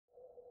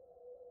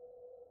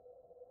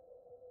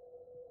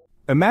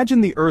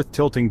Imagine the Earth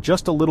tilting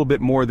just a little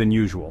bit more than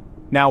usual.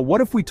 Now, what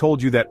if we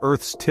told you that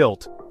Earth's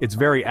tilt, its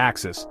very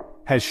axis,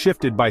 has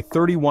shifted by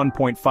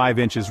 31.5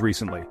 inches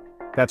recently?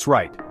 That's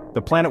right,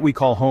 the planet we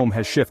call home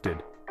has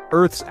shifted.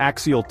 Earth's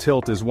axial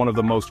tilt is one of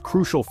the most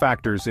crucial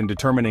factors in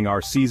determining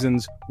our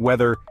seasons,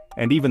 weather,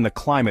 and even the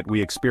climate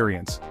we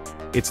experience.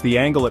 It's the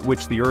angle at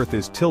which the Earth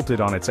is tilted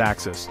on its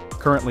axis,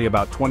 currently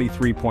about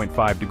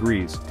 23.5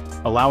 degrees,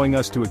 allowing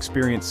us to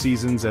experience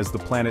seasons as the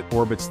planet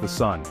orbits the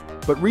Sun.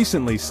 But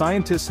recently,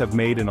 scientists have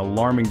made an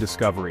alarming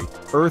discovery.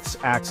 Earth's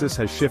axis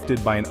has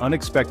shifted by an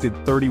unexpected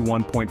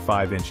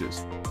 31.5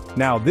 inches.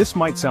 Now, this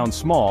might sound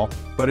small,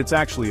 but it's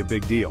actually a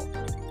big deal.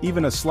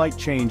 Even a slight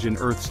change in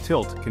Earth's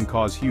tilt can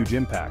cause huge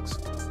impacts.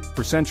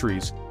 For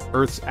centuries,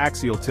 Earth's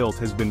axial tilt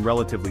has been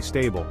relatively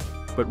stable,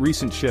 but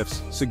recent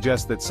shifts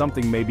suggest that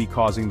something may be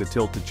causing the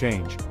tilt to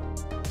change.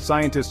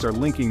 Scientists are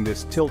linking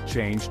this tilt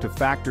change to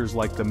factors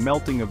like the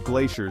melting of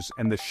glaciers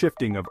and the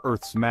shifting of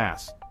Earth's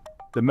mass.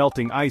 The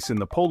melting ice in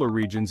the polar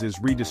regions is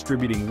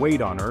redistributing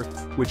weight on Earth,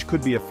 which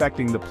could be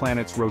affecting the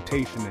planet's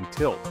rotation and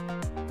tilt.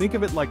 Think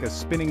of it like a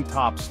spinning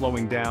top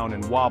slowing down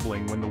and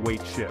wobbling when the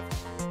weight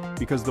shifts.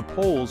 Because the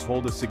poles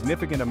hold a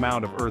significant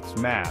amount of Earth's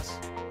mass,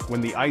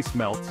 when the ice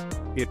melts,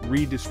 it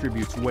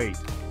redistributes weight.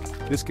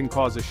 This can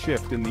cause a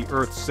shift in the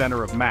Earth's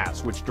center of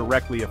mass, which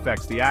directly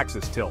affects the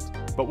axis tilt.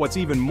 But what's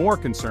even more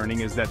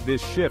concerning is that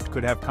this shift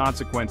could have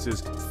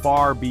consequences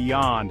far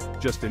beyond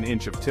just an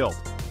inch of tilt.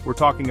 We're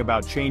talking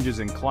about changes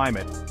in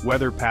climate,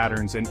 weather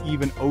patterns, and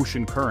even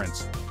ocean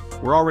currents.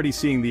 We're already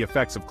seeing the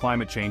effects of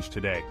climate change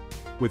today.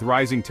 With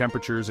rising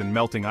temperatures and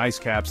melting ice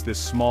caps, this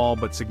small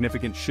but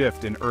significant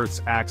shift in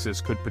Earth's axis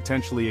could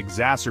potentially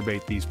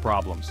exacerbate these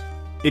problems.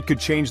 It could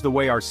change the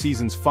way our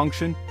seasons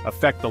function,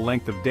 affect the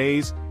length of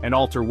days, and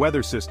alter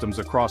weather systems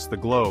across the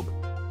globe.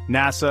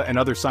 NASA and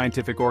other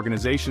scientific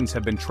organizations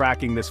have been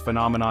tracking this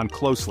phenomenon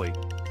closely.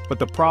 But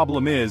the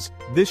problem is,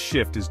 this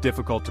shift is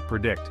difficult to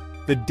predict.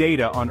 The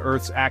data on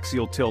Earth's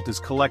axial tilt is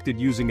collected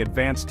using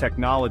advanced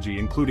technology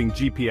including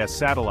GPS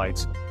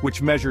satellites,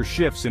 which measure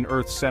shifts in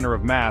Earth's center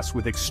of mass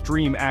with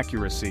extreme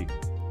accuracy.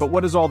 But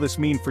what does all this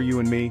mean for you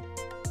and me?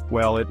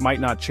 Well, it might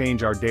not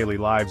change our daily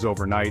lives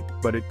overnight,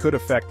 but it could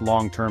affect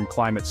long-term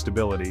climate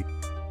stability.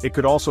 It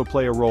could also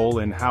play a role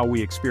in how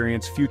we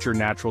experience future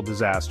natural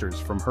disasters,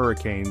 from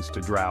hurricanes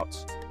to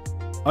droughts.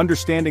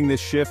 Understanding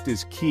this shift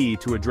is key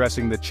to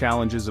addressing the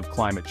challenges of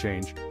climate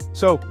change.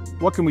 So,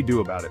 what can we do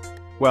about it?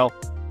 Well,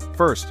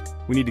 first,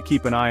 we need to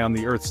keep an eye on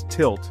the Earth's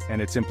tilt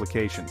and its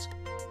implications.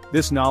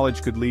 This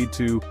knowledge could lead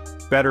to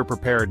better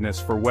preparedness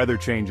for weather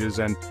changes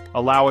and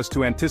allow us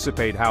to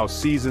anticipate how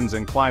seasons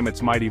and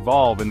climates might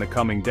evolve in the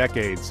coming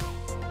decades.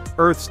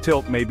 Earth's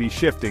tilt may be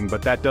shifting,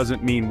 but that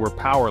doesn't mean we're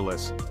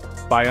powerless.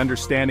 By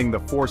understanding the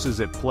forces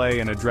at play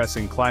and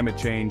addressing climate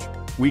change,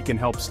 we can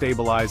help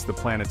stabilize the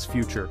planet's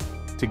future.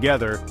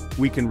 Together,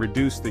 we can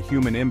reduce the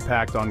human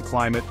impact on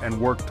climate and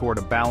work toward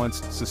a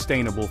balanced,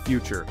 sustainable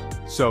future.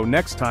 So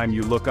next time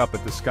you look up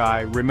at the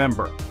sky,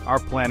 remember, our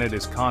planet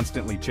is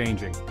constantly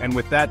changing, and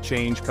with that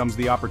change comes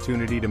the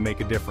opportunity to make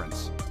a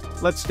difference.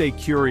 Let's stay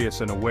curious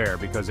and aware,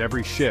 because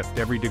every shift,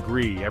 every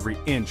degree, every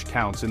inch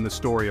counts in the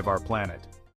story of our planet.